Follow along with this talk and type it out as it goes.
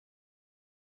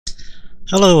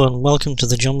Hello and welcome to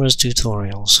the Jomres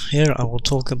tutorials. Here I will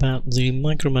talk about the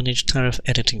Micromanage Tariff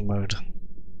Editing mode.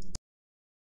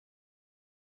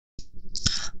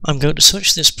 I'm going to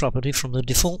switch this property from the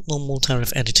default normal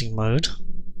tariff editing mode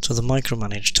to the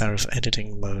Micromanage Tariff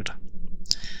Editing mode.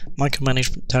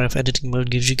 Micromanage Tariff Editing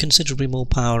mode gives you considerably more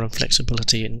power and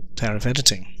flexibility in tariff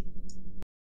editing.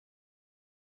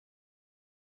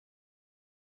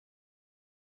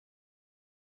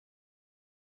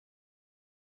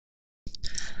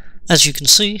 As you can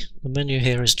see, the menu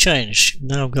here has changed. You've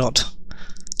now got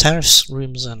tariffs,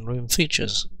 rooms and room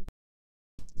features.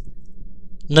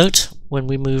 Note, when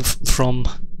we move from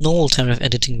normal tariff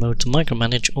editing mode to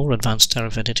Micromanage or advanced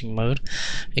tariff editing mode,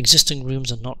 existing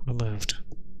rooms are not removed.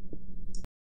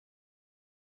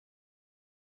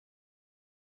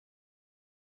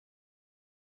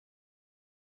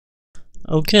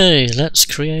 Okay, let's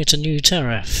create a new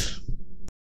tariff.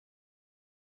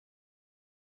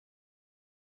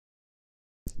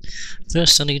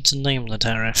 First I need to name the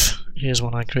tariff. Here's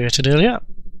one I created earlier.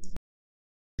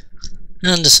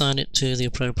 And assign it to the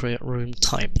appropriate room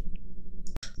type.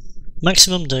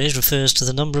 Maximum days refers to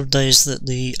the number of days that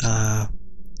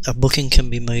a booking can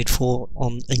be made for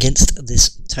against this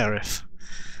tariff.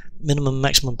 Minimum and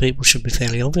maximum people should be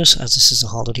fairly obvious, as this is a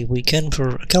holiday weekend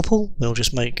for a couple. We'll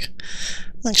just make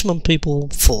maximum people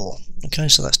 4. Okay,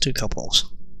 so that's 2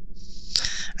 couples.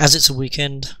 As it's a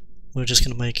weekend, we're just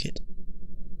going to make it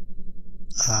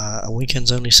a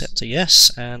weekend's only set to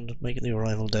yes, and make it the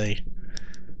arrival day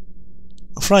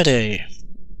Friday,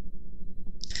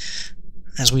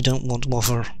 as we don't want to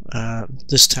offer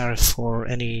this tariff for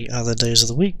any other days of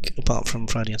the week apart from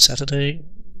Friday and Saturday.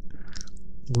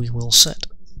 We will set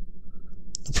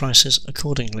the prices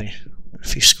accordingly.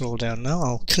 If you scroll down now,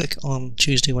 I'll click on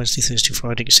Tuesday, Wednesday, Thursday,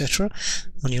 Friday, etc.,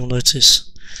 and you'll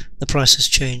notice the prices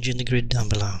change in the grid down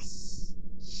below.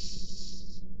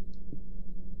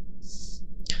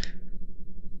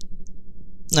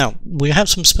 Now, we have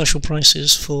some special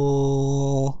prices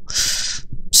for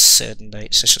certain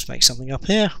dates. Let's just make something up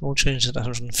here. We'll change it to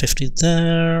 150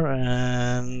 there,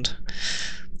 and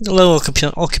low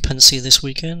occupancy this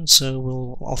weekend, so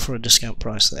we'll offer a discount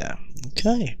price there.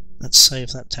 Okay, let's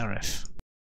save that tariff.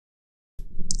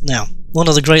 Now, one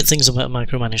of the great things about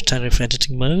Micromanage Tariff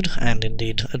Editing mode, and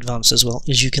indeed advanced as well,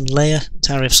 is you can layer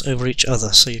tariffs over each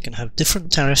other, so you can have different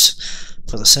tariffs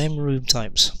for the same room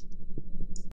types.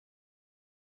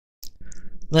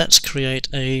 Let's create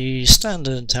a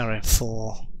standard tariff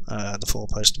for the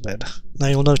 4-poster bed. Now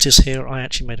you'll notice here I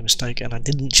actually made a mistake and I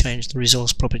didn't change the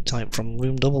resource property type from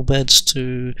room double beds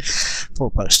to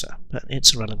 4-poster, but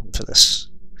it's irrelevant for this.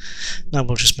 Now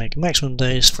we'll just make maximum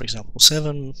days, for example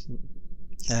 7,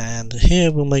 and here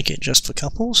we'll make it just for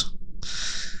couples.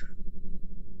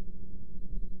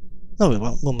 No, we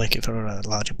won't. We'll make it for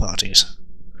larger parties.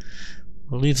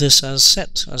 We'll leave this as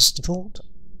set as default.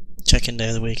 Check-in day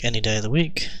of the week, any day of the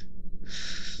week,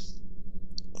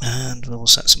 and we'll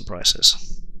set some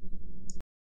prices.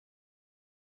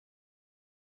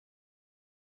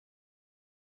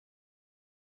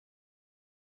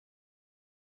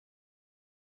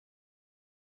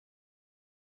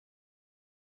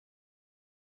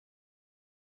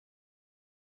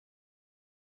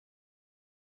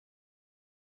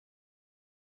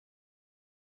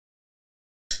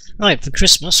 Right, for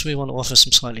Christmas we want to offer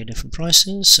some slightly different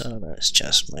prices, so let's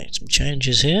just make some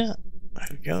changes here. There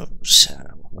we go. So,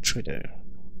 what should we do?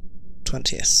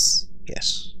 20th,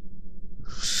 yes.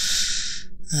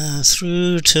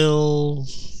 Through till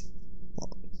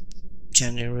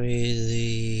January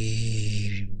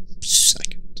the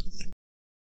 2nd.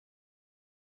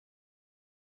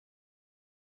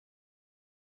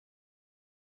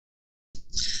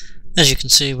 As you can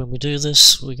see, when we do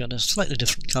this, we got a slightly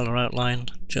different colour outline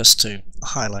just to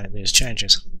highlight these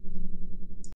changes.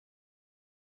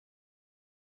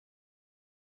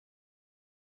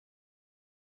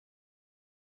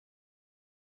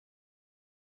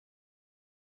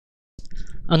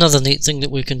 Another neat thing that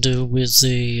we can do with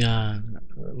the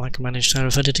Micromanage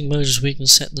Tariff Editing mode is we can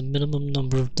set the minimum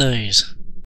number of days.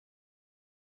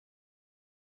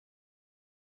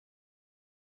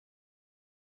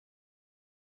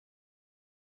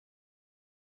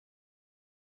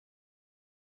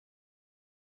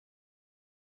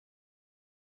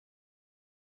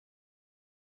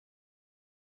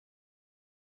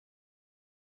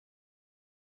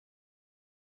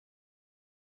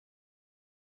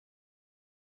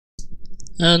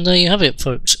 And there you have it,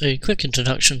 folks, a quick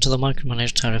introduction to the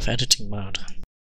Micromanage Tariff Editing mode.